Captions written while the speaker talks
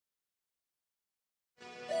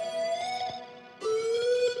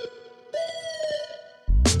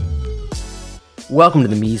Welcome to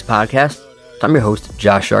the Mees Podcast. I'm your host,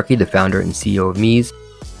 Josh Sharkey, the founder and CEO of Mees,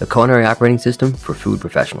 the culinary operating system for food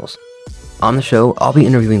professionals. On the show, I'll be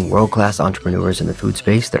interviewing world-class entrepreneurs in the food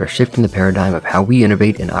space that are shifting the paradigm of how we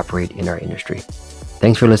innovate and operate in our industry.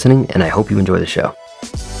 Thanks for listening, and I hope you enjoy the show.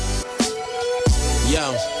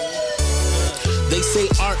 Yo, they say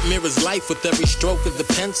art mirrors life with every stroke of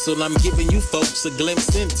the pencil. I'm giving you folks a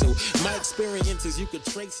glimpse into my experiences you could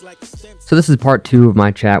trace like a stencil. So this is part 2 of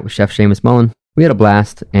my chat with Chef Seamus Mullen. We had a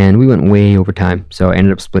blast, and we went way over time, so I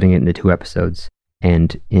ended up splitting it into 2 episodes.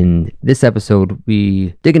 And in this episode,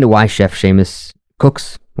 we dig into why Chef Seamus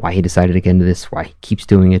cooks, why he decided to get into this, why he keeps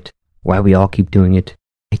doing it, why we all keep doing it.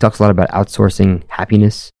 He talks a lot about outsourcing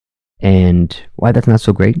happiness and why that's not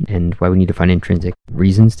so great and why we need to find intrinsic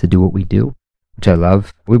reasons to do what we do, which I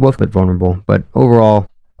love. We both get vulnerable, but overall,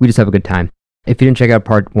 we just have a good time. If you didn't check out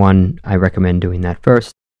part 1, I recommend doing that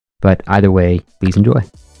first. But either way, please enjoy.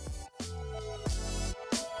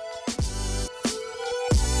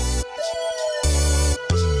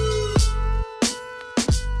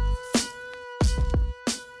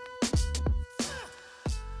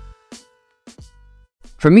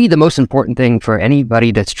 For me, the most important thing for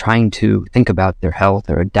anybody that's trying to think about their health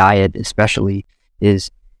or a diet especially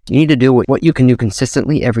is you need to do what you can do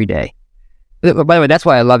consistently every day. By the way, that's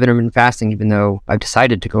why I love intermittent fasting, even though I've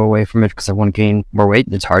decided to go away from it because I want to gain more weight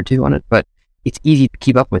and it's hard to on it, but it's easy to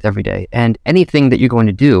keep up with every day. And anything that you're going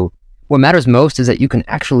to do, what matters most is that you can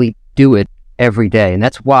actually do it every day. And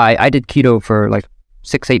that's why I did keto for like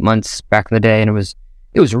 6-8 months back in the day, and it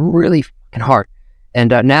was really fucking hard. And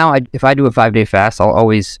now, if I do a 5-day fast, I'll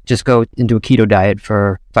always just go into a keto diet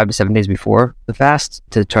for 5 to 7 days before the fast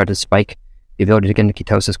to try to spike the ability to get into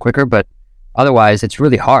ketosis quicker. But otherwise, it's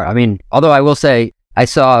really hard. I mean, although I will say, I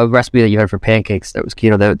saw a recipe that you had for pancakes that was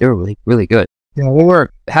keto. They were really, really good. Yeah, will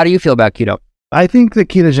work. How do you feel about keto? I think the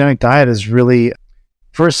ketogenic diet is really,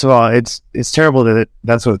 first of all, it's terrible that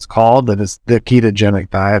that's what it's called, that it's the ketogenic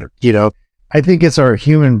diet or keto. I think it's our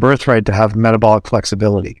human birthright to have metabolic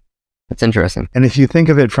flexibility. That's interesting. And if you think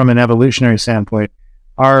of it from an evolutionary standpoint,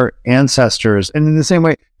 our ancestors, and in the same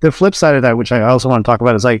way, the flip side of that, which I also want to talk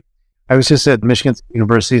about, is like, I was just at Michigan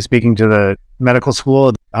University speaking to the medical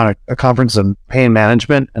school on a conference on pain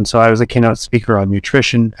management. And so I was a keynote speaker on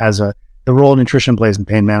nutrition as the role nutrition plays in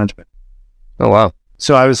pain management. Oh, wow.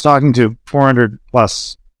 So I was talking to 400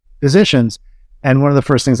 plus physicians. And one of the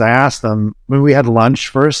first things I asked them, when we had lunch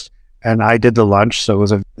first, and I did the lunch, so it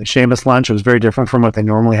was a Seamus lunch. It was very different from what they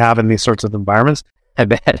normally have in these sorts of environments. I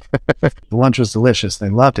bet. The lunch was delicious. They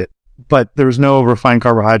loved it. But there was no refined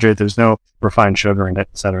carbohydrate. There's no refined sugar in it,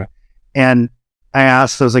 et cetera. And I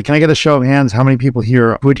asked, I was like, can I get a show of hands? How many people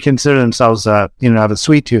here would consider themselves, have a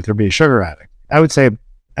sweet tooth or be a sugar addict? I would say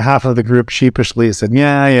half of the group sheepishly said,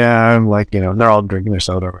 yeah, I'm like, they're all drinking their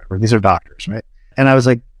soda or whatever. These are doctors, right? And I was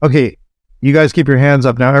like, okay, you guys keep your hands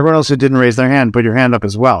up. Now, everyone else who didn't raise their hand, put your hand up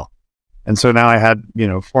as well. And so now I had,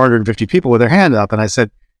 450 people with their hand up. And I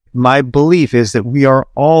said, my belief is that we are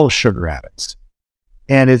all sugar addicts.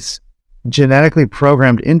 And it's genetically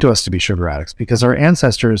programmed into us to be sugar addicts because our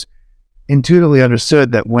ancestors intuitively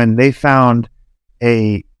understood that when they found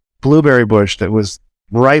a blueberry bush that was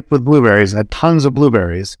ripe with blueberries, had tons of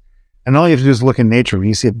blueberries, and all you have to do is look in nature. When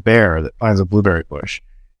you see a bear that finds a blueberry bush,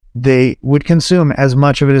 they would consume as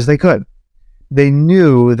much of it as they could. They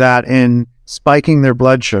knew that in spiking their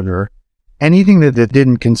blood sugar, anything that they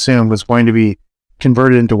didn't consume was going to be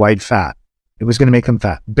converted into white fat. It was going to make them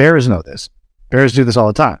fat. Bears know this. Bears do this all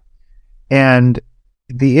the time. And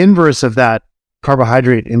the inverse of that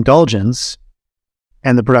carbohydrate indulgence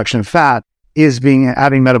and the production of fat is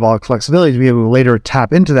having metabolic flexibility to be able to later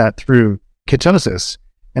tap into that through ketosis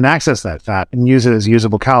and access that fat and use it as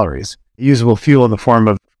usable calories, usable fuel in the form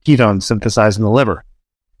of ketones synthesized in the liver.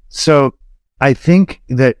 So I think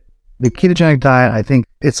that the ketogenic diet, I think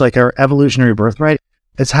it's like our evolutionary birthright.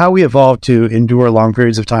 It's how we evolved to endure long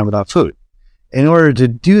periods of time without food. In order to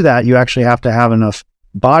do that, you actually have to have enough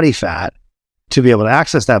body fat to be able to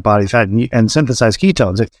access that body fat and synthesize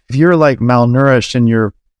ketones. If you're like malnourished and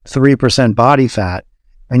you're 3% body fat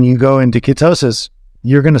and you go into ketosis,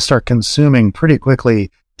 you're going to start consuming pretty quickly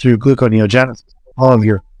through gluconeogenesis all of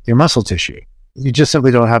your muscle tissue. You just simply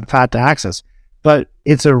don't have fat to access. But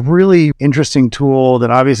it's a really interesting tool that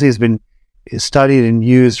obviously has been studied and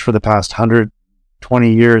used for the past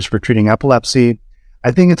 120 years for treating epilepsy. I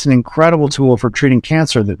think it's an incredible tool for treating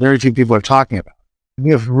cancer that very few people are talking about. We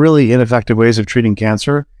have really ineffective ways of treating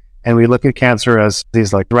cancer, and we look at cancer as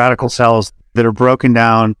these like radical cells that are broken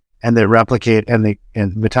down and that replicate and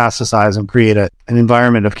metastasize and create an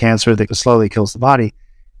environment of cancer that slowly kills the body.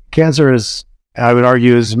 Cancer is, I would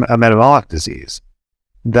argue, is a metabolic disease.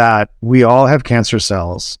 that we all have cancer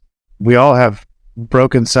cells. We all have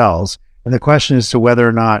broken cells. And the question is to whether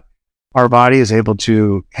or not our body is able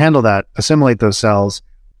to handle that, assimilate those cells,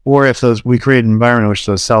 or if we create an environment in which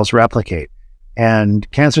those cells replicate. And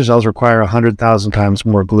cancer cells require 100,000 times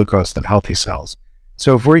more glucose than healthy cells.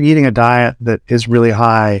 So if we're eating a diet that is really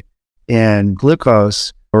high in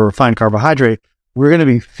glucose or refined carbohydrate, we're going to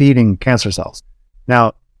be feeding cancer cells.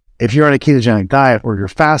 Now, if you're on a ketogenic diet or you're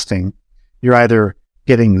fasting, you're either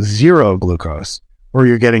getting zero glucose or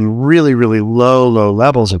you're getting really, really low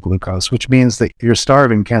levels of glucose, which means that you're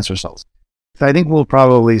starving cancer cells. So I think we'll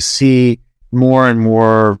probably see more and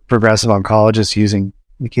more progressive oncologists using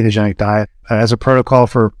the ketogenic diet as a protocol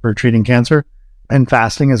for treating cancer, and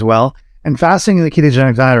fasting as well. And fasting and the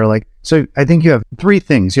ketogenic diet are like, so I think you have three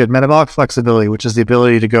things. You have metabolic flexibility, which is the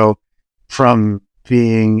ability to go from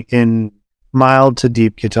being in mild to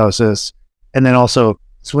deep ketosis, and then also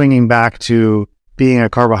swinging back to being a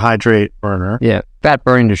carbohydrate burner. Yeah, fat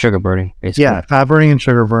burning to sugar burning, basically. Yeah, fat burning and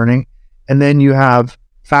sugar burning. And then you have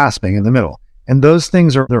fasting in the middle. And those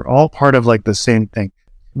things they're all part of like the same thing.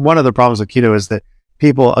 One of the problems with keto is that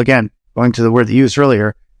people, again, going to the word that you used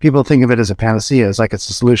earlier, people think of it as a panacea, as like it's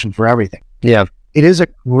a solution for everything. Yeah. It is a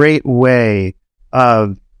great way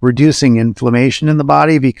of reducing inflammation in the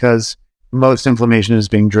body, because most inflammation is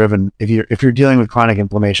being driven. If you're dealing with chronic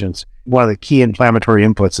inflammations, one of the key inflammatory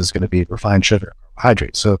inputs is going to be refined sugar,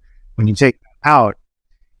 carbohydrates. So when you take that out,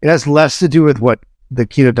 it has less to do with what the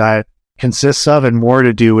keto diet consists of and more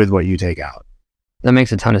to do with what you take out. That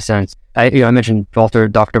makes a ton of sense. I mentioned Dr.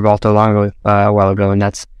 Walter Longo a while ago, and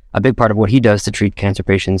that's a big part of what he does to treat cancer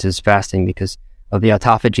patients is fasting, because of the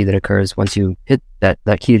autophagy that occurs once you hit that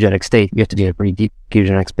ketogenic state. You have to be in a pretty deep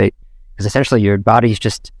ketogenic state, because essentially your body's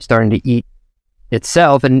just starting to eat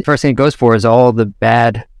itself, and the first thing it goes for is all the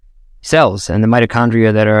bad cells and the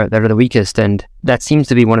mitochondria that are the weakest. And that seems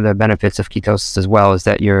to be one of the benefits of ketosis as well, is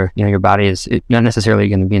that your body is not necessarily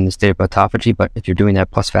going to be in the state of autophagy, but if you're doing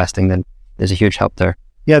that plus fasting, then there's a huge help there.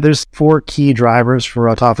 Yeah, there's 4 key drivers for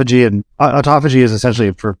autophagy, and autophagy is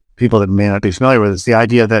essentially, for people that may not be familiar with it, it's the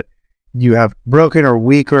idea that you have broken or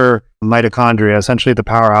weaker mitochondria, essentially the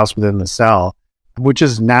powerhouse within the cell, which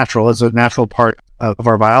is natural. It's a natural part of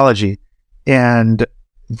our biology. And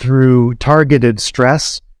through targeted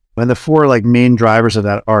stress, and the 4 like main drivers of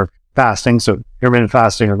that are fasting. So intermittent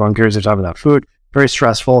fasting or long periods of time without food, very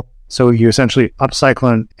stressful. So you essentially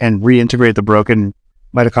upcycle and reintegrate the broken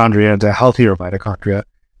mitochondria into healthier mitochondria.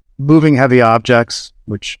 Moving heavy objects,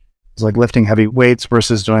 which is like lifting heavy weights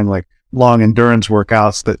versus doing like long endurance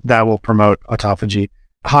workouts, that will promote autophagy.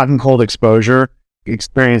 Hot and cold exposure,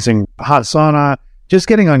 experiencing hot sauna, just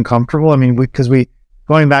getting uncomfortable. I mean, because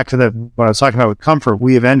going back to what I was talking about with comfort,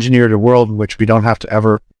 we have engineered a world in which we don't have to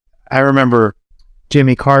ever. I remember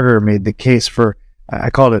Jimmy Carter made the case for, I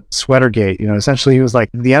called it Sweatergate. Essentially he was like,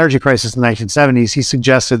 the energy crisis in the 1970s, he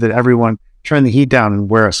suggested that everyone turn the heat down and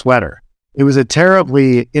wear a sweater. It was a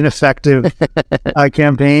terribly ineffective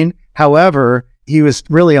campaign. However, he was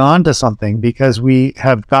really onto something, because we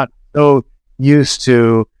have got so used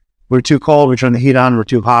to, we're too cold, we turn the heat on, we're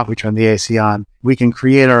too hot, we turn the AC on. We can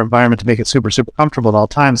create our environment to make it super, super comfortable at all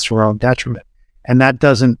times to our own detriment. And that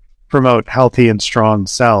doesn't promote healthy and strong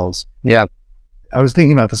cells. Yeah. I was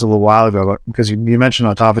thinking about this a little while ago, because you mentioned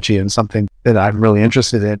autophagy, and something that I'm really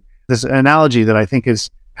interested in. This analogy that I think is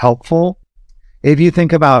helpful. If you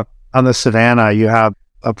think about on the savannah, you have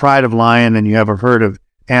a pride of lion and you have a herd of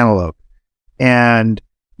antelope, and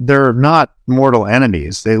they're not mortal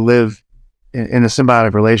enemies. They live in a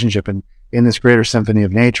symbiotic relationship and in this greater symphony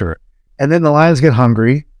of nature. And then the lions get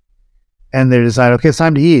hungry and they decide, okay, it's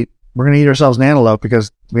time to eat. We're going to eat ourselves an antelope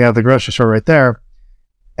because we have the grocery store right there.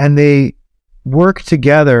 And they work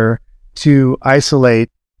together to isolate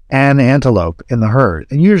an antelope in the herd.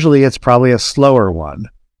 And usually it's probably a slower one,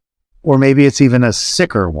 or maybe it's even a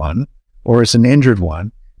sicker one, or it's an injured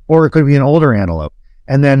one, or it could be an older antelope.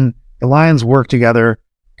 And then the lions work together,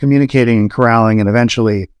 communicating and corralling, and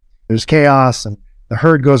eventually there's chaos and the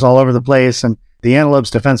herd goes all over the place, and the antelope's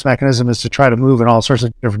defense mechanism is to try to move in all sorts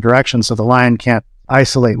of different directions so the lion can't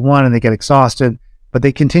isolate one, and they get exhausted, but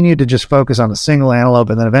they continue to just focus on a single antelope,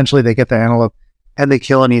 and then eventually they get the antelope and they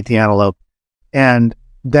kill and eat the antelope. And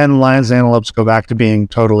then lions and antelopes go back to being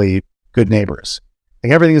totally good neighbors.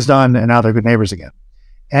 Like everything is done and now they're good neighbors again.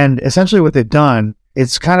 And essentially what they've done,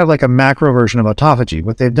 it's kind of like a macro version of autophagy.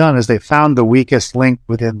 What they've done is they found the weakest link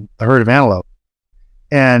within the herd of antelope,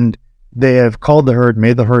 and they have culled the herd,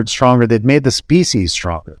 made the herd stronger. They've made the species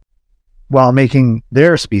stronger while making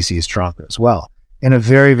their species stronger as well, in a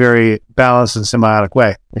very, very balanced and symbiotic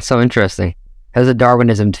way. It's so interesting. Has a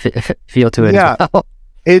Darwinism feel to it as well.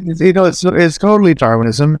 It's totally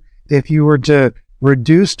Darwinism. If you were to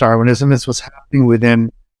reduce Darwinism, it's what's happening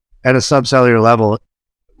within at a subcellular level.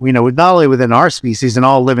 We know not only within our species and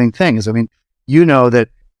all living things. I mean, you know that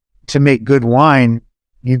to make good wine,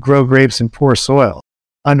 you grow grapes in poor soil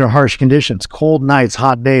under harsh conditions, cold nights,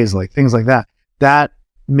 hot days, like things like that. That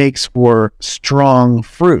makes for strong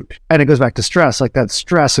fruit. And it goes back to stress. Like that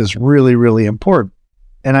stress is really, really important.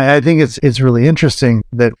 And I think it's really interesting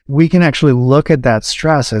that we can actually look at that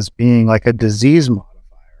stress as being like a disease modifier,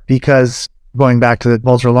 because going back to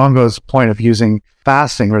Walter Longo's point of using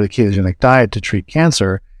fasting or the ketogenic diet to treat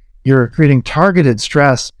cancer, you're creating targeted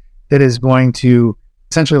stress that is going to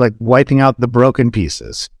essentially like wiping out the broken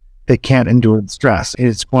pieces that can't endure the stress.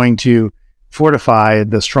 It's going to fortify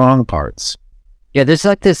the strong parts. Yeah, there's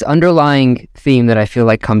like this underlying theme that I feel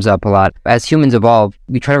like comes up a lot. As humans evolve,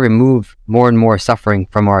 we try to remove more and more suffering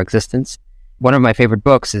from our existence. One of my favorite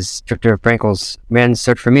books is Viktor Frankl's Man's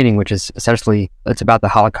Search for Meaning, which is essentially, it's about the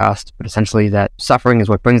Holocaust, but essentially that suffering is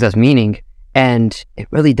what brings us meaning. And it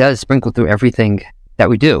really does sprinkle through everything that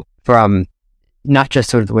we do, from not just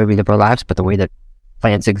sort of the way we live our lives, but the way that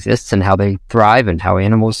plants exist and how they thrive and how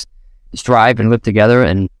animals strive and live together.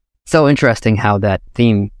 And so interesting how that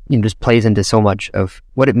theme just plays into so much of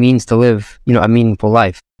what it means to live, a meaningful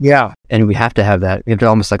life. Yeah. And we have to have that. We have to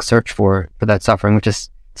almost like search for that suffering, which is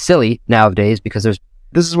silly nowadays because this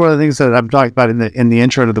is one of the things that I'm talking about in the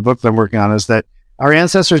intro to the book that I'm working on, is that our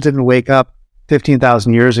ancestors didn't wake up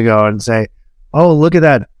 15,000 years ago and say, oh, look at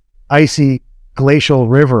that icy glacial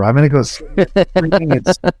river. I'm going to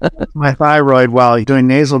go my thyroid while doing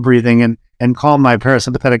nasal breathing and calm my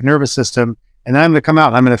parasympathetic nervous system. And then I'm going to come out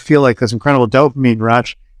and I'm going to feel like this incredible dopamine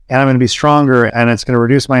rush, and I'm going to be stronger, and it's going to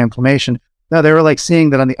reduce my inflammation. No, they were like seeing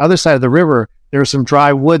that on the other side of the river, there was some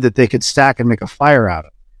dry wood that they could stack and make a fire out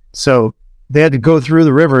of. So they had to go through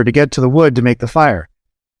the river to get to the wood to make the fire.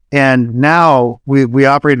 And now we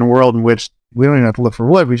operate in a world in which we don't even have to look for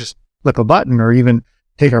wood. We just flip a button or even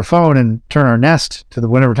take our phone and turn our Nest to the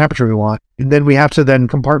whatever temperature we want. And then we have to then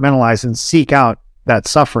compartmentalize and seek out that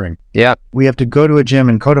suffering. Yeah. We have to go to a gym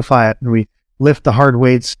and codify it, and we lift the hard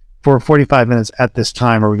weights for 45 minutes at this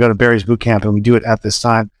time, or we go to Barry's boot camp and we do it at this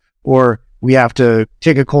time, or we have to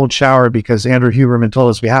take a cold shower because Andrew Huberman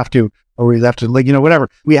told us we have to, or we have to, whatever.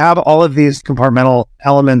 We have all of these compartmental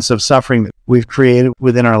elements of suffering that we've created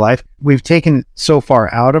within our life. We've taken so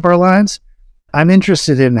far out of our lives. I'm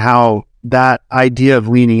interested in how that idea of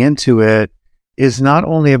leaning into it is not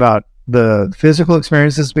only about the physical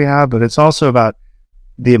experiences we have, but it's also about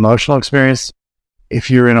the emotional experience.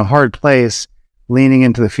 If you're in a hard place, leaning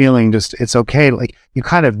into the feeling, it's okay. Like, you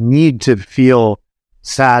kind of need to feel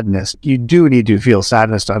sadness. You do need to feel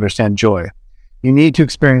sadness to understand joy. You need to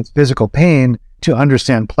experience physical pain to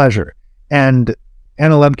understand pleasure. And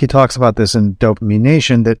Anna Lembke talks about this in Dopamine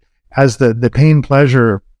Nation, that as the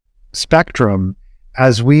pain-pleasure spectrum,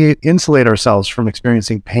 as we insulate ourselves from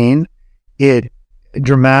experiencing pain, it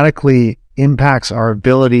dramatically impacts our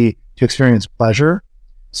ability to experience pleasure.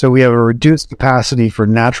 So we have a reduced capacity for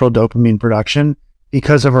natural dopamine production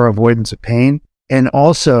because of our avoidance of pain. And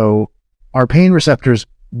also, our pain receptors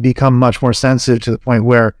become much more sensitive to the point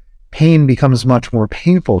where pain becomes much more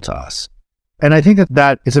painful to us. And I think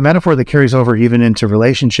that is a metaphor that carries over even into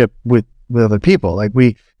relationship with other people. Like,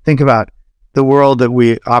 we think about the world that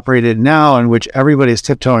we operate in now, in which everybody is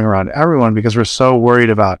tiptoeing around everyone because we're so worried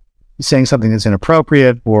about saying something that's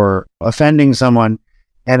inappropriate or offending someone.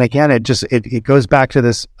 And again, it goes back to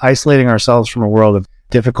this isolating ourselves from a world of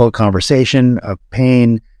difficult conversation, of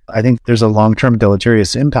pain. I think there's a long-term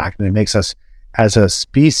deleterious impact, and it makes us as a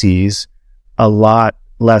species a lot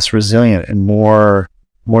less resilient and more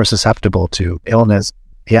susceptible to illness,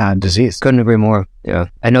 and disease. Couldn't agree more. Yeah.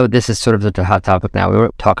 I know this is sort of the hot topic now. We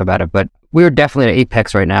won't talk about it, but we're definitely at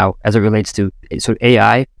apex right now as it relates to sort of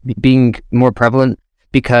AI being more prevalent,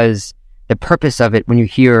 because the purpose of it, when you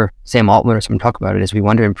hear Sam Altman or someone talk about it, is we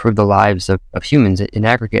want to improve the lives of humans in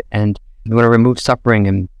aggregate, and we want to remove suffering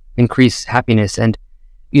and increase happiness. And,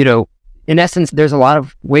 in essence, there's a lot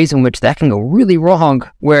of ways in which that can go really wrong,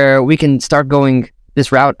 where we can start going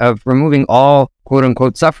this route of removing all quote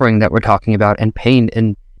unquote suffering that we're talking about and pain.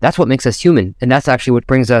 And that's what makes us human. And that's actually what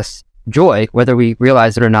brings us joy, whether we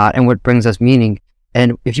realize it or not, and what brings us meaning.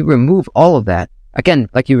 And if you remove all of that, again,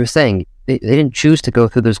 like you were saying, they didn't choose to go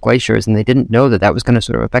through those glaciers, and they didn't know that was going to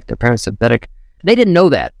sort of affect their parasympathetic. They didn't know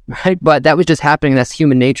that, right? But that was just happening. That's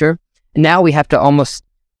human nature. And now we have to almost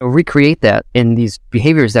recreate that in these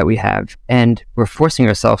behaviors that we have. And we're forcing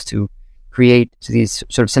ourselves to create these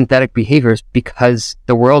sort of synthetic behaviors because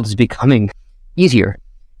the world is becoming easier.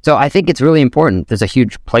 So I think it's really important. There's a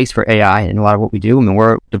huge place for AI in a lot of what we do. I mean,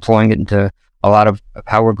 we're deploying it into a lot of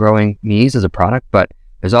how we're growing Mies as a product, but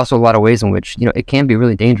there's also a lot of ways in which, it can be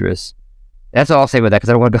really dangerous. That's all I'll say about that, because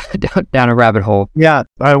I don't want to go down a rabbit hole. Yeah,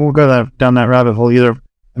 I won't go down that rabbit hole either.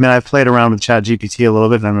 I mean, I've played around with ChatGPT a little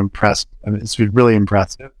bit, and I'm impressed. I mean, it's really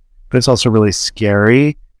impressive, but it's also really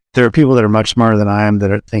scary. There are people that are much smarter than I am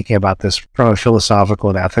that are thinking about this from a philosophical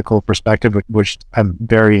and ethical perspective, which I'm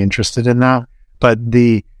very interested in now. But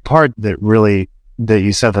the part that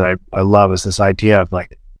you said that I love is this idea of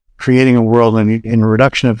like creating a world in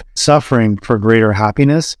reduction of suffering for greater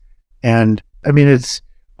happiness. And I mean, it's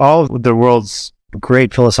all of the world's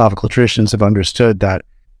great philosophical traditions have understood that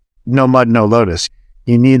no mud, no lotus.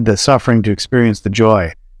 You need the suffering to experience the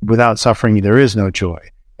joy. Without suffering, there is no joy.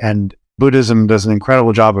 And Buddhism does an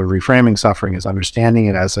incredible job of reframing suffering as understanding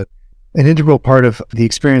it as an integral part of the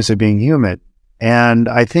experience of being human. And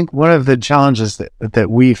I think one of the challenges that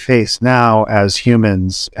we face now as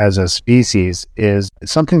humans, as a species, is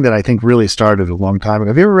something that I think really started a long time ago.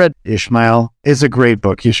 Have you ever read Ishmael? It's a great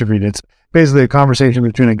book. You should read it. It's basically a conversation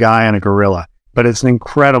between a guy and a gorilla. But it's an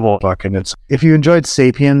incredible book. And if you enjoyed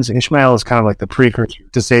Sapiens, Ishmael is kind of like the precursor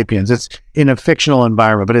to Sapiens. It's in a fictional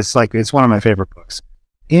environment, but it's one of my favorite books.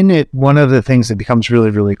 In it, one of the things that becomes really,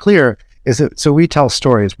 really clear is that, so we tell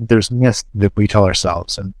stories, there's myths that we tell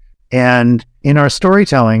ourselves. And in our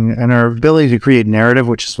storytelling and our ability to create narrative,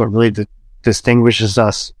 which is what really distinguishes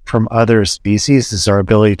us from other species, is our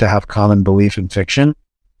ability to have common belief in fiction.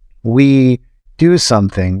 We do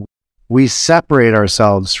something. We separate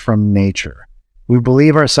ourselves from nature. We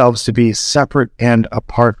believe ourselves to be separate and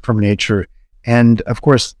apart from nature. And of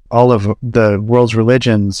course, all of the world's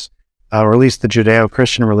religions, or at least the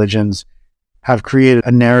Judeo-Christian religions, have created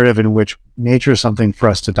a narrative in which nature is something for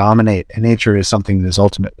us to dominate, and nature is something that is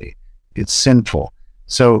ultimately, it's sinful.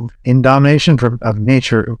 So in domination of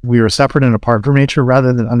nature, we are separate and apart from nature,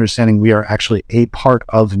 rather than understanding we are actually a part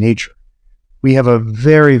of nature. We have a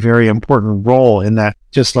very, very important role in that.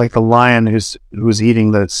 Just like the lion who's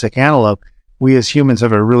eating the sick antelope, we as humans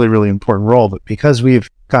have a really, really important role. But because we've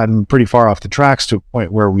gotten pretty far off the tracks to a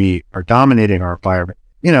point where we are dominating our environment,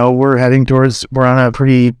 we're heading towards, I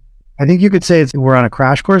think you could say we're on a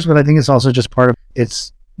crash course, but I think it's also just part of,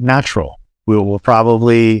 it's natural. We'll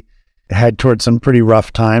probably head towards some pretty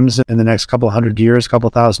rough times in the next couple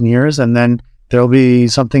thousand years, and then there'll be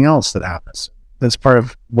something else that happens. That's part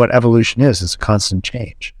of what evolution is. It's a constant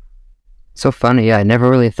change. So funny. Yeah, I never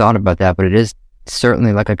really thought about that, but it is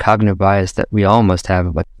certainly like a cognitive bias that we all must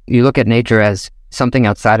have. Like, you look at nature as something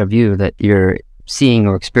outside of you that you're seeing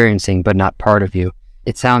or experiencing, but not part of you.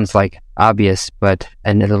 It sounds like obvious,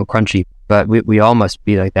 and a little crunchy, but we all must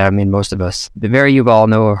be like that. I mean, most of us. The very Yuval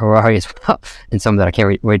Noah Harari as well, and some that I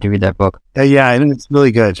can't wait to read that book. Yeah, I think it's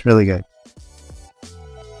really good. It's really good.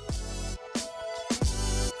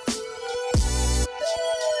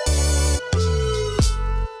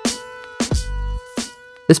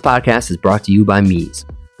 This podcast is brought to you by Mies,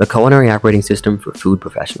 the culinary operating system for food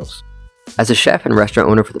professionals. As a chef and restaurant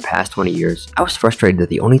owner for the past 20 years, I was frustrated that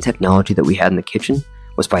the only technology that we had in the kitchen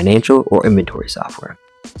was financial or inventory software.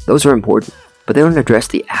 Those are important, but they don't address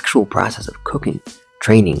the actual process of cooking,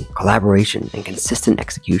 training, collaboration, and consistent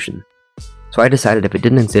execution. So I decided if it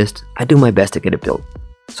didn't exist, I'd do my best to get it built,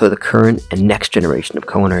 so the current and next generation of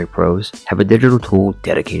culinary pros have a digital tool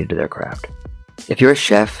dedicated to their craft. If you're a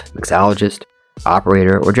chef, mixologist,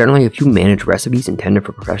 operator, or generally if you manage recipes intended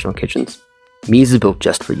for professional kitchens, Mies is built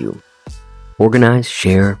just for you. Organize,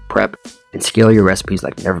 share, prep, and scale your recipes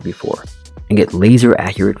like never before, and get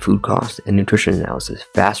laser-accurate food costs and nutrition analysis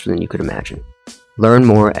faster than you could imagine. Learn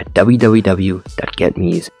more at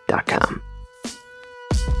www.getmies.com.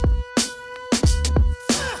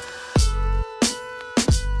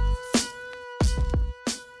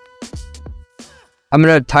 I'm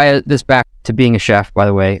going to tie this back to being a chef, by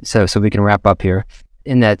the way, so we can wrap up here.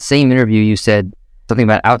 In that same interview, you said something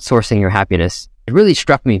about outsourcing your happiness. It really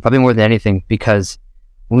struck me, probably more than anything, because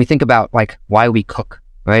when we think about like why we cook,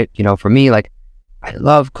 right? For me, like, I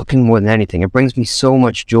love cooking more than anything. It brings me so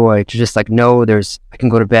much joy to just like know I can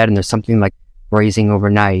go to bed and there's something like braising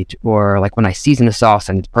overnight, or like when I season a sauce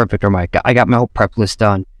and it's perfect, or I got my whole prep list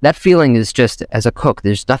done. That feeling is just, as a cook,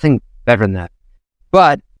 there's nothing better than that.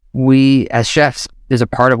 But we as chefs, there's a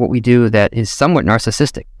part of what we do that is somewhat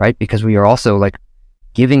narcissistic, right? Because we are also like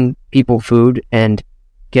giving people food and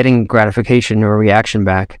getting gratification or reaction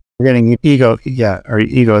back. We're getting ego. Yeah, our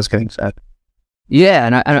ego is getting fed. Yeah,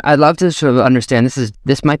 and I'd love to sort of understand,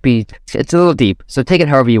 this might be, it's a little deep, so take it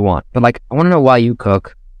however you want. But like, I want to know why you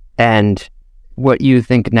cook and what you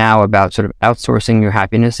think now about sort of outsourcing your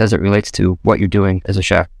happiness as it relates to what you're doing as a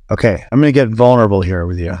chef. Okay, I'm going to get vulnerable here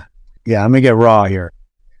with you. Yeah, I'm going to get raw here.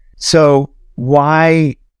 So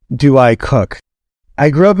why do I cook? I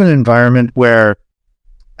grew up in an environment where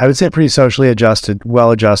I would say pretty socially adjusted,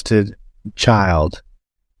 well-adjusted child.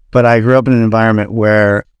 But I grew up in an environment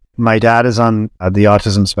where my dad is on the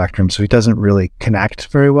autism spectrum, so he doesn't really connect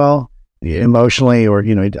very well emotionally, or,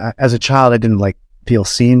 as a child, I didn't feel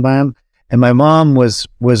seen by him. And my mom was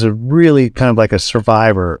a really kind of like a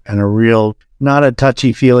survivor and a real, not a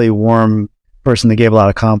touchy-feely, warm person that gave a lot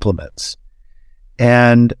of compliments.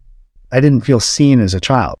 And I didn't feel seen as a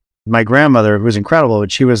child. My grandmother was incredible,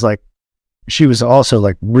 but she was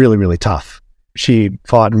also really, really tough. She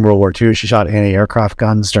fought in World War II. She shot anti-aircraft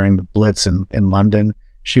guns during the Blitz in London.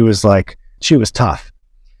 She was tough.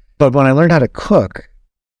 But when I learned how to cook,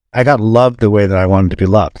 I got loved the way that I wanted to be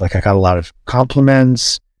loved. I got a lot of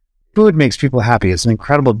compliments. Food makes people happy. It's an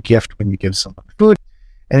incredible gift when you give someone food.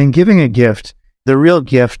 And in giving a gift, the real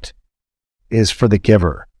gift is for the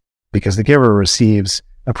giver, because the giver receives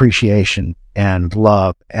appreciation and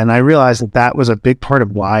love. And I realized that was a big part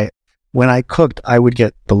of why when I cooked, I would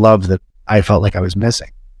get the love that I felt like I was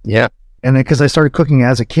missing. Yeah. And then because I started cooking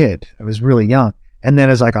as a kid, I was really young. And then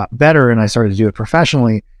as I got better and I started to do it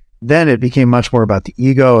professionally, then it became much more about the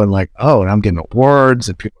ego and and I'm getting awards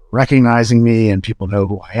and people are recognizing me and people know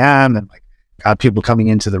who I am. And got people coming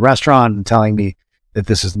into the restaurant and telling me that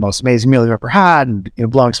this is the most amazing meal they've ever had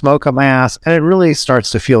and blowing smoke up my ass. And it really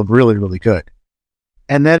starts to feel really, really good.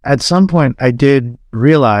 And then at some point I did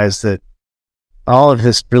realize that all of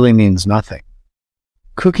this really means nothing.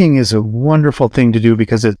 Cooking is a wonderful thing to do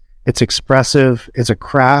because it's expressive. It's a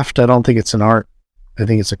craft. I don't think it's an art. I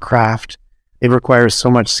think it's a craft. It requires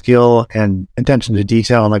so much skill and attention to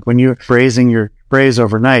detail. And when you're braising your braise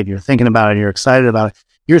overnight, you're thinking about it, you're excited about it.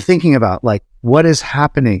 You're thinking about what is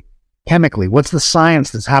happening chemically? What's the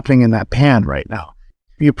science that's happening in that pan right now?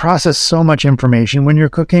 You process so much information when you're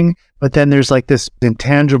cooking, but then there's this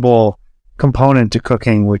intangible component to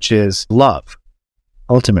cooking, which is love.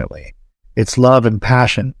 Ultimately, it's love and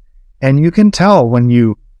passion. And you can tell when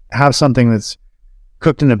you have something that's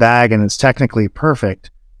cooked in a bag and it's technically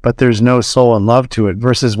perfect, but there's no soul and love to it,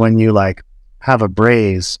 versus when you have a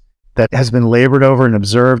braise that has been labored over and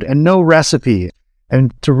observed and no recipe.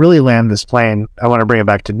 And to really land this plane, I want to bring it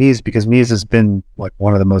back to Mies, because Mies has been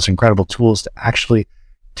one of the most incredible tools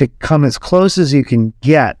to come as close as you can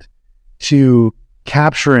get to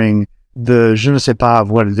capturing the je ne sais pas of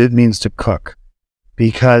what it means to cook.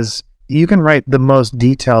 Because you can write the most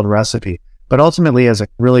detailed recipe, but ultimately as a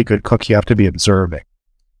really good cook, you have to be observing.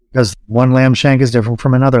 Because one lamb shank is different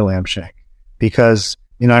from another lamb shank. Because,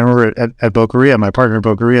 I remember at Boqueria, my partner at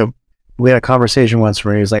Boqueria, we had a conversation once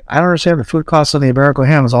where he was like, I don't understand, the food costs on the Iberico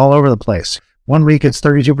ham is all over the place. One week it's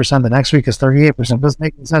 32%, the next week it's 38%. It doesn't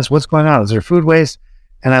make any sense. What's going on? Is there food waste?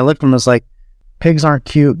 And I looked at him and was like, pigs aren't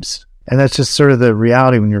cubes. And that's just sort of the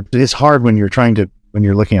reality it's hard when you're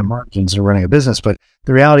looking at margins and running a business. But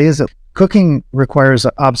the reality is that cooking requires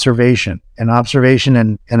observation and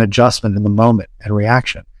adjustment in the moment and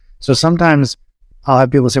reaction. So sometimes I'll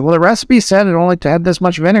have people say, well, the recipe said it only had this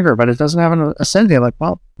much vinegar, but it doesn't have an acidity. I'm like,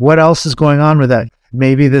 well, what else is going on with that?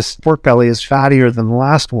 Maybe this pork belly is fattier than the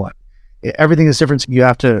last one. Everything is different. So you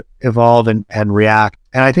have to evolve and react.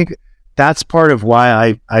 And I think that's part of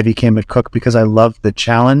why I became a cook, because I love the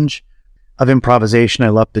challenge of improvisation. I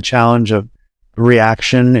love the challenge of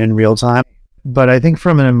reaction in real time. But I think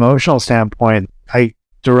from an emotional standpoint, I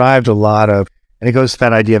derived a lot of, and it goes to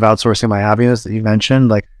that idea of outsourcing my happiness that you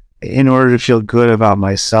mentioned. In order to feel good about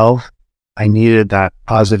myself, I needed that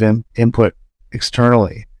positive input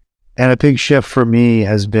externally. And a big shift for me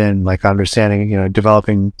has been understanding,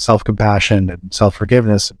 developing self-compassion and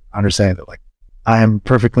self-forgiveness, understanding that I am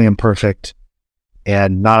perfectly imperfect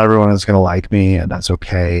and not everyone is going to like me, and that's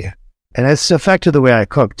okay. And it's affected the way I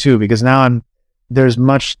cook too, because now there's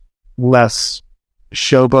much less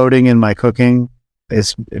showboating in my cooking.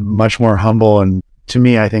 It's much more humble, and to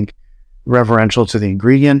me, I think reverential to the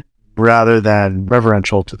ingredient rather than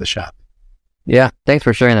reverential to the chef. Yeah, thanks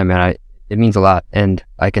for sharing that, man. It means a lot, and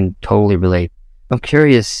I can totally relate. I'm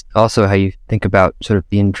curious also how you think about sort of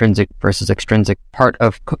the intrinsic versus extrinsic part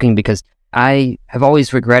of cooking, because I have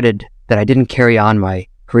always regretted that I didn't carry on my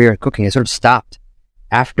career in cooking. I sort of stopped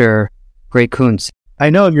after Grey Kuntz. I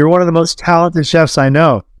know, you're one of the most talented chefs I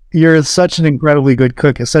know. You're such an incredibly good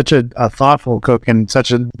cook, such a thoughtful cook, and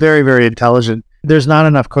such a very, very intelligent. There's not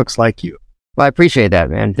enough cooks like you. Well, I appreciate that,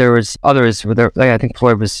 man. There was others, I think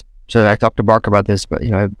Floyd was, so I talked to Bark about this, but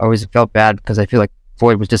I always felt bad because I feel like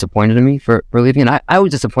Floyd was disappointed in me for leaving, and I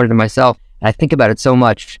was disappointed in myself. And I think about it so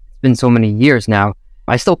much. It's been so many years now.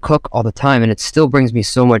 I still cook all the time, and it still brings me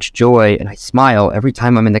so much joy, and I smile every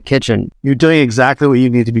time I'm in the kitchen. You're doing exactly what you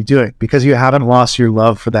need to be doing because you haven't lost your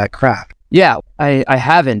love for that craft. Yeah, I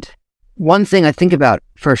haven't. One thing I think about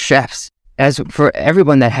for chefs, as for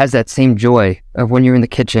everyone that has that same joy of when you're in the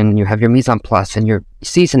kitchen, you have your mise en place and you're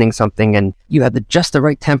seasoning something and you have just the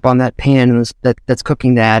right temp on that pan that's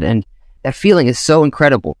cooking that, and that feeling is so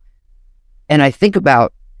incredible. And I think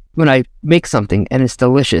about when I make something and it's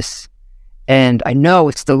delicious and I know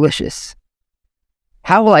it's delicious,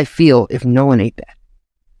 how will I feel if no one ate that?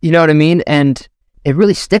 You know what I mean? And it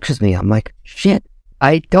really sticks with me. I'm like, shit,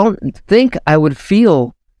 I don't think I would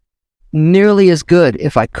feel nearly as good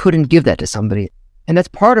if I couldn't give that to somebody. And that's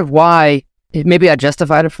part of why, maybe I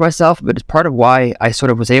justified it for myself, but it's part of why I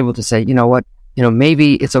sort of was able to say, you know what,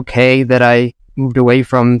 maybe it's okay that I moved away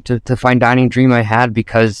from the fine dining dream I had,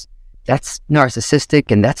 because that's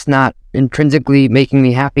narcissistic and that's not intrinsically making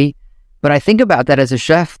me happy. But I think about that as a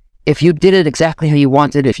chef. If you did it exactly how you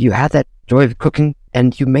wanted, if you had that joy of cooking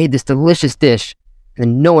and you made this delicious dish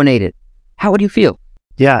and no one ate it, how would you feel?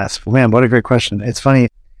 Yes, man, what a great question. It's funny.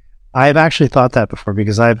 I've actually thought that before,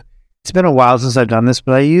 because it's been a while since I've done this,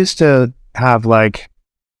 but I used to have like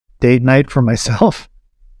date night for myself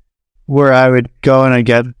where I would go and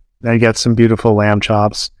I'd get some beautiful lamb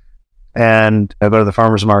chops, and I go to the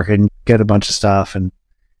farmer's market and get a bunch of stuff. And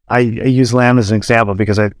I use lamb as an example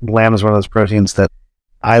because lamb is one of those proteins that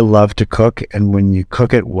I love to cook. And when you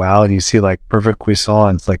cook it well and you see like perfect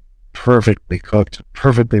cuisson, it's like perfectly cooked,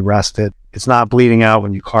 perfectly rested. It's not bleeding out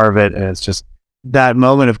when you carve it. And it's just that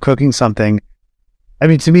moment of cooking something. I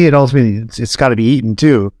mean, to me, it ultimately, it's got to be eaten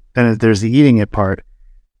too. Then there's the eating it part.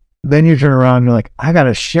 Then you turn around and you're like, I got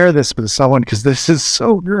to share this with someone because this is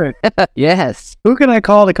so good. Yes. Who can I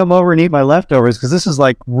call to come over and eat my leftovers? Because this is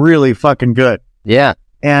like really fucking good. Yeah.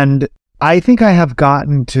 And I think I have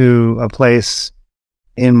gotten to a place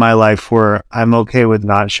in my life where I'm okay with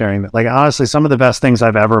not sharing that. Like, honestly, some of the best things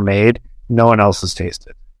I've ever made, no one else has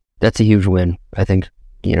tasted. That's a huge win, I think,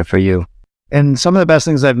 for you. And some of the best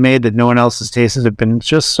things I've made that no one else has tasted have been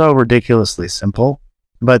just so ridiculously simple,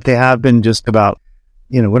 but they have been just about,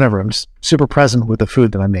 whatever. I'm just super present with the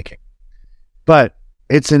food that I'm making. But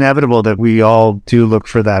it's inevitable that we all do look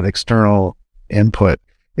for that external input.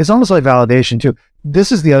 It's almost like validation too.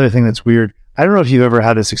 This is the other thing that's weird. I don't know if you've ever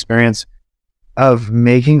had this experience of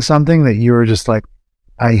making something that you were just like,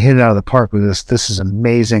 I hit it out of the park with this. This is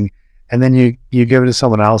amazing. And then you give it to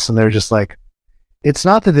someone else and they're just like, it's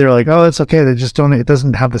not that they're like, oh, it's okay. They just don't, it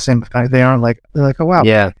doesn't have the same, they're like, oh, wow.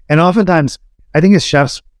 Yeah. And oftentimes, I think as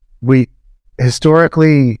chefs, we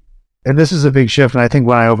historically, and this is a big shift, and I think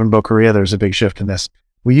when I opened Boqueria, there's a big shift in this.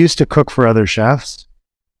 We used to cook for other chefs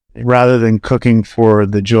rather than cooking for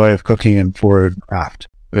the joy of cooking and for craft.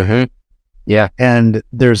 Mm-hmm. Yeah. And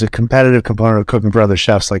there's a competitive component of cooking for other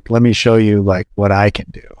chefs. Like, let me show you like what I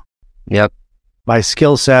can do. Yep. My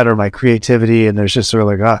skill set or my creativity. And there's just sort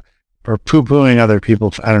of like, or poo-pooing other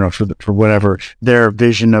people, I don't know, for whatever their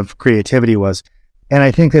vision of creativity was. And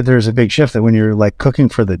I think that there's a big shift that when you're like cooking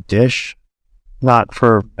for the dish, not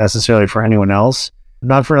for necessarily for anyone else,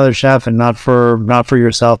 not for another chef and not for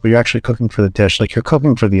yourself, but you're actually cooking for the dish. Like you're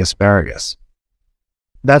cooking for the asparagus.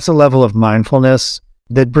 That's a level of mindfulness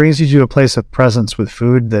that brings you to a place of presence with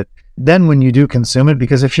food that then when you do consume it,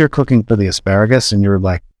 because if you're cooking for the asparagus and you're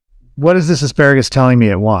like, what is this asparagus telling me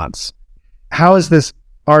it wants? How is this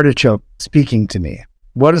artichoke speaking to me?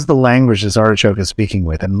 What is the language this artichoke is speaking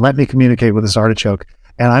with? And let me communicate with this artichoke.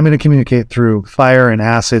 And I'm going to communicate through fire and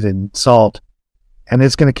acid and salt. And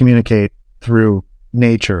it's going to communicate through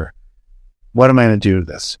nature. What am I going to do to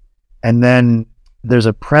this? And then there's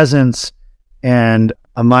a presence and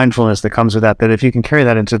a mindfulness that comes with that if you can carry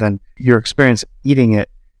that into then your experience eating it,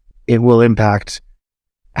 it will impact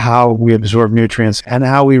how we absorb nutrients and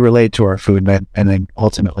how we relate to our food. And then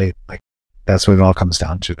ultimately, like, that's what it all comes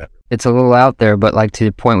down to. It's a little out there, but like to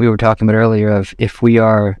the point we were talking about earlier of if we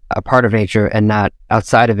are a part of nature and not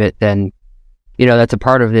outside of it, then, that's a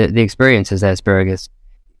part of the experience is that asparagus.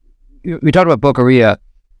 We talked about Boqueria,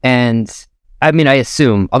 and I mean, I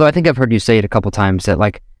assume, although I think I've heard you say it a couple times, that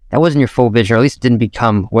like that wasn't your full vision, or at least it didn't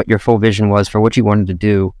become what your full vision was for what you wanted to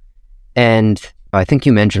do. And I think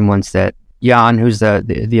you mentioned once that Jan, who's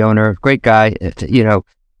the owner, great guy,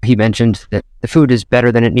 he mentioned that the food is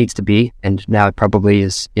better than it needs to be, and now it probably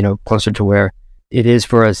is, closer to where it is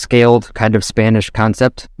for a scaled kind of Spanish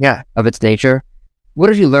concept of its nature. What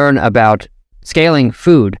did you learn about scaling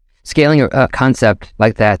food, scaling a concept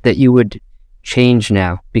like that you would change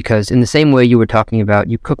now? Because in the same way you were talking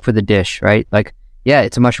about, you cook for the dish, right? Like, yeah,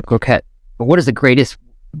 it's a mushroom croquette, but what is the greatest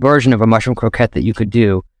version of a mushroom croquette that you could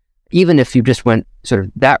do? Even if you just went sort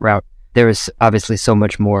of that route, there is obviously so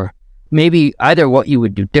much more. Maybe either what you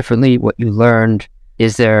would do differently, what you learned,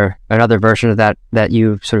 Is there another version of that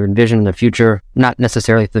you sort of envision in the future? Not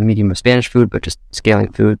necessarily the medium of Spanish food, but just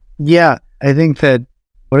scaling food. Yeah, I think that,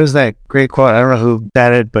 what is that great quote? I don't know who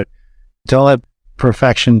said it, but don't let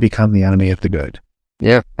perfection become the enemy of the good.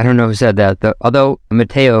 Yeah, I don't know who said that. Although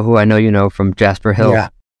Mateo, who I know you know from Jasper Hill,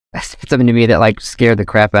 said something to me that like scared the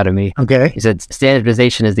crap out of me. Okay. He said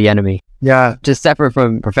standardization is the enemy. Yeah. Just separate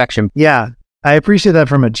from perfection. Yeah. I appreciate that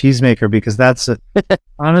from a cheesemaker, because that's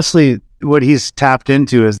honestly what he's tapped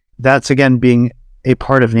into is that's, again, being a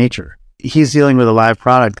part of nature. He's dealing with a live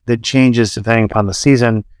product that changes depending upon the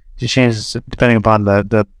season. It changes depending upon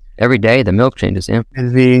the every day the milk changes, yeah.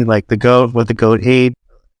 And being like the goat, what the goat ate,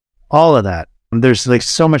 all of that. There's like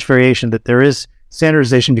so much variation that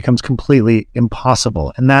standardization becomes completely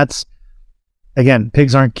impossible. And that's, again,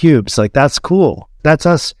 pigs aren't cubes. Like, that's cool. That's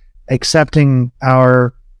us accepting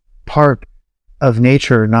our part of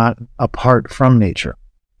nature, not apart from nature.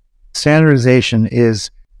 Standardization is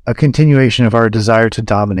a continuation of our desire to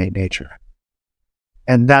dominate nature.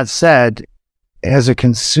 And that said, as a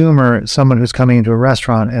consumer, someone who's coming into a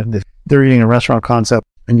restaurant and they're eating a restaurant concept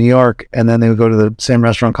in New York, and then they would go to the same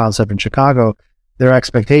restaurant concept in Chicago, their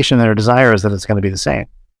expectation, their desire is that it's going to be the same.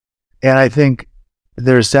 And I think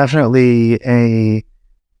there's definitely a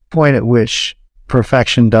point at which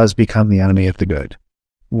perfection does become the enemy of the good,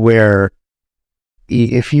 where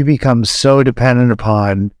if you become so dependent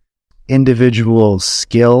upon individual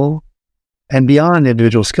skill, and beyond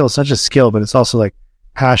individual skill, it's not just skill, but it's also like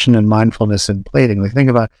passion and mindfulness and plating. Like, think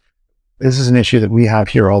about, this is an issue that we have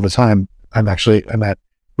here all the time. I'm at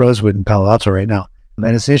Rosewood in Palo Alto right now.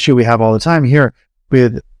 And it's an issue we have all the time here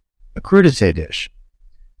with a crudité dish,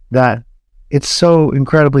 that it's so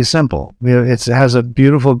incredibly simple. It has a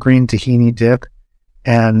beautiful green tahini dip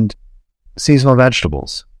and seasonal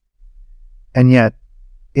vegetables. And yet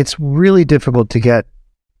it's really difficult to get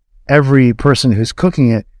every person who's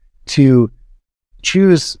cooking it to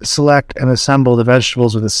choose, select, and assemble the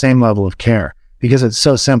vegetables with the same level of care, because it's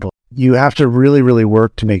so simple. You have to really, really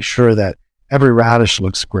work to make sure that every radish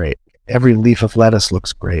looks great, every leaf of lettuce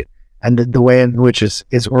looks great, and the way in which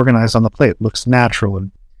it's organized on the plate looks natural.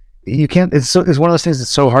 And you can't, it's one of those things that's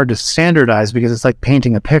so hard to standardize, because it's like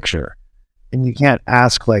painting a picture, and you can't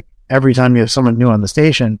ask, like, every time you have someone new on the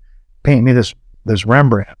station, paint me this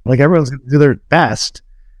Rembrandt. Like, everyone's going to do their best,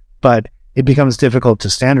 but it becomes difficult to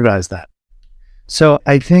standardize that. So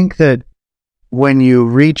I think that when you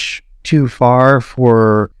reach too far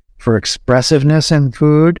for expressiveness in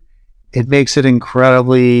food, it makes it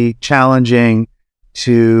incredibly challenging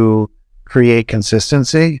to create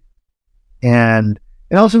consistency. And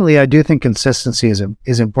ultimately, I do think consistency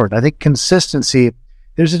is important. I think consistency,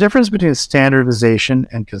 there's a difference between standardization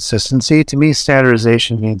and consistency. To me,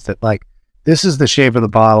 standardization means that, like, this is the shape of the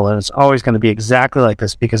bottle and it's always going to be exactly like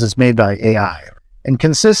this because it's made by AI. And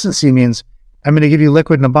consistency means I'm going to give you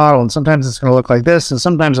liquid in a bottle, and sometimes it's going to look like this, and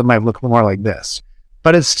sometimes it might look more like this,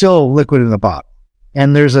 but it's still liquid in the bottle.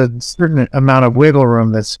 And there's a certain amount of wiggle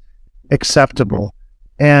room that's acceptable.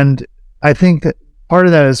 And I think that part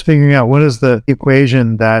of that is figuring out what is the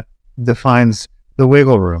equation that defines the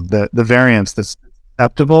wiggle room, the variance that's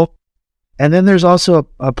acceptable. And then there's also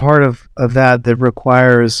a part of that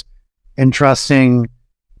requires entrusting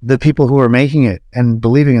the people who are making it and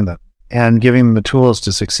believing in them and giving them the tools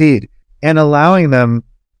to succeed and allowing them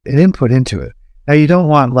an input into it. Now, you don't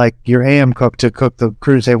want, like, your AM cook to cook the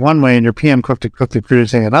crudité one way and your PM cook to cook the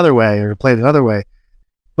crudité another way or plate another way,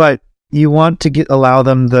 but you want to allow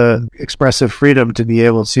them the expressive freedom to be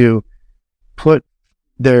able to put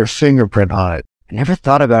their fingerprint on it. I never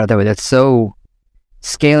thought about it that way. That's so...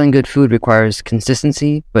 Scaling good food requires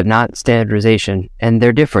consistency, but not standardization, and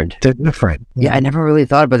they're different. They're different. Yeah, I never really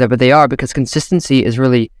thought about that, but they are, because consistency is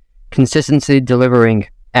really consistency delivering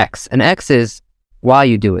X, and X is why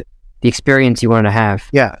you do it, the experience you want to have.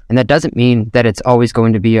 Yeah. And that doesn't mean that it's always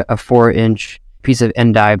going to be a 4-inch piece of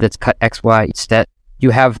endive that's cut XY. It's that you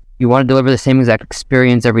want to deliver the same exact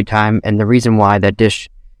experience every time, and the reason why that dish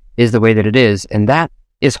is the way that it is, and that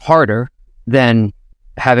is harder than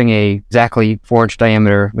having a exactly 4-inch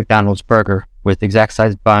diameter McDonald's burger with exact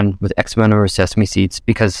size bun with X amount of sesame seeds,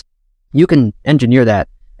 because you can engineer that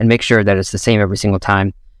and make sure that it's the same every single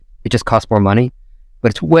time. It just costs more money,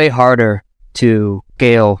 but it's way harder to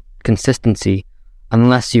scale consistency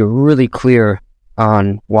unless you're really clear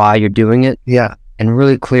on why you're doing it. Yeah. And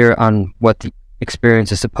really clear on what the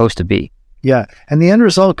experience is supposed to be. Yeah. And the end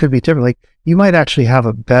result could be different. Like, you might actually have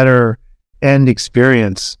a better end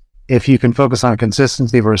experience if you can focus on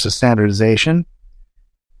consistency versus standardization.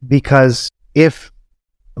 Because if,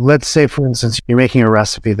 let's say, for instance, you're making a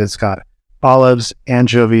recipe that's got olives,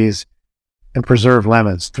 anchovies, and preserved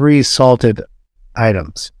lemons, 3 salted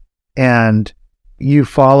items, and you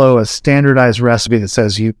follow a standardized recipe that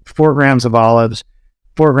says 4 grams of olives,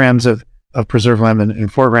 4 grams of preserved lemon,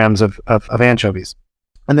 and 4 grams of anchovies.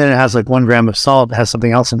 And then it has like 1 gram of salt, it has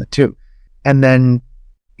something else in it too. And then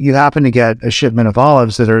you happen to get a shipment of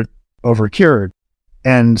olives that are over cured.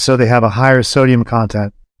 And so they have a higher sodium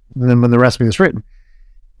content than when the recipe was written.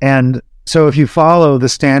 And so if you follow the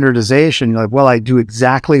standardization, you're like, well, I do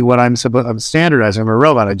exactly what I'm standardizing. I'm a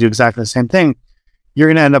robot. I do exactly the same thing. You're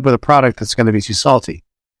going to end up with a product that's going to be too salty.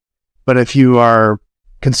 But if you are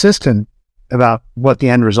consistent about what the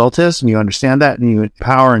end result is, and you understand that, and you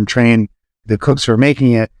empower and train the cooks who are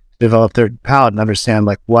making it to develop their palate and understand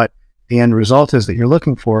like what the end result is that you're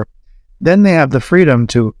looking for, then they have the freedom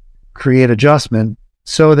to create adjustment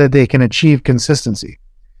so that they can achieve consistency.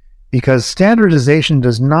 Because standardization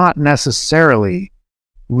does not necessarily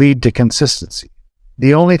lead to consistency.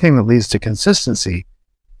 The only thing that leads to consistency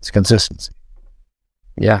is consistency.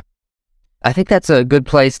 Yeah. I think that's a good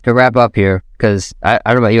place to wrap up here, because I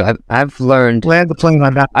don't know about you. I've learned... Land the plane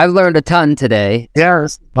on that. I've learned a ton today. Yeah,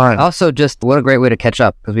 it's fine. Also, just what a great way to catch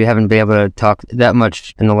up, because we haven't been able to talk that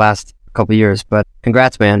much in the last couple of years. But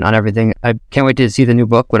congrats, man, on everything. I can't wait to see the new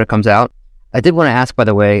book when it comes out. I did want to ask, by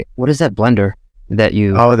the way, what is that blender that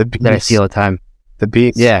you that I see all the time? The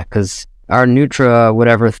Beast. Yeah, because our Nutra,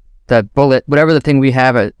 whatever, that bullet, whatever the thing we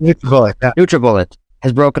have at NutriBullet, yeah. NutriBullet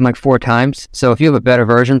has broken like 4 times. So if you have a better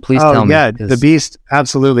version, please tell me. Yeah, the Beast,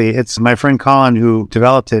 absolutely. It's my friend Colin who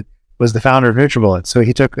developed it, was the founder of NutriBullet. So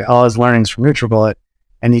he took all his learnings from NutriBullet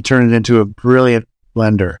and he turned it into a brilliant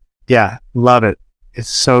blender. Yeah, love it. It's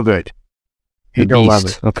so good. You'll love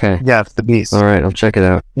it. Okay. Yeah, it's the Beast. All right, I'll check it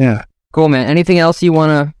out. Yeah. Cool, man. Anything else you want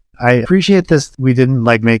to... I appreciate this. We didn't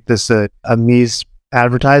make this a Mies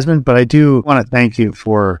advertisement, but I do want to thank you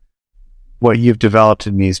for what you've developed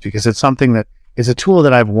in Mies, because it's something that is a tool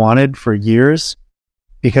that I've wanted for years,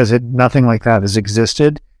 because nothing like that has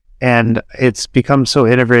existed. And it's become so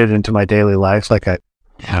integrated into my daily life. Like I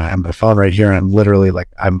have my phone right here, and I'm literally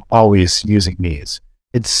I'm always using Mies.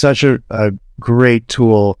 It's such a great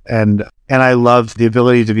tool. And I love the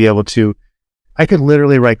ability to be able to, I could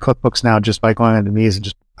literally write cookbooks now just by going into Mies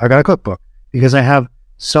and I got a cookbook, because I have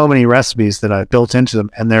so many recipes that I've built into them,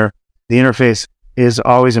 and the interface is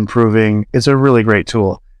always improving. It's a really great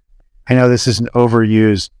tool. I know this is an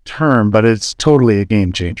overused term, but it's totally a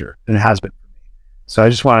game changer, and it has been for me. So I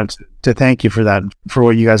just wanted to thank you for that, for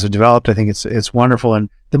what you guys have developed. I think it's wonderful. And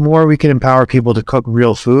the more we can empower people to cook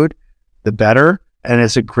real food, the better. And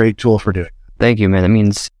it's a great tool for doing it. Thank you, man. It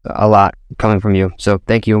means a lot coming from you. So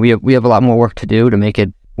thank you. We have a lot more work to do to make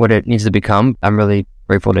it what it needs to become. I'm really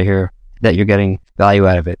grateful to hear that you're getting value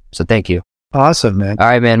out of it. So thank you. Awesome, man. All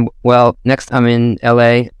right, man. Well, next time in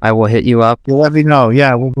LA, I will hit you up. You'll let me know.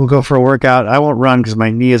 Yeah, we'll go for a workout. I won't run because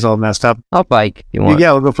my knee is all messed up. I'll bike. You want?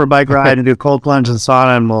 Yeah, we'll go for a bike ride and do a cold plunge and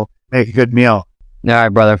sauna, and we'll make a good meal. All right,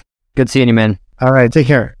 brother. Good seeing you, man. All right. Take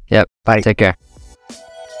care. Yep. Bye. Take care.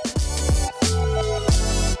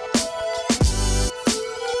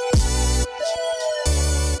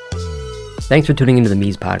 Thanks for tuning into the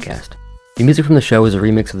Mies podcast. The music from the show is a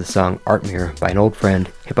remix of the song Art Mirror by an old friend,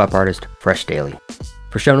 hip-hop artist Fresh Daily.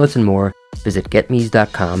 For show notes and more, visit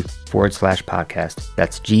getmees.com/podcast.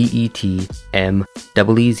 That's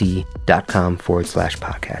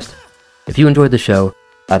GETMEEZ.com/podcast. If you enjoyed the show,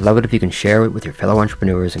 I'd love it if you can share it with your fellow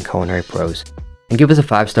entrepreneurs and culinary pros, and give us a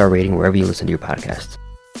 5-star rating wherever you listen to your podcasts.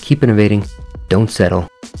 Keep innovating, don't settle,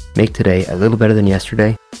 make today a little better than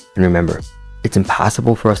yesterday, and remember, it's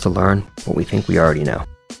impossible for us to learn what we think we already know.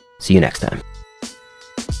 See you next time.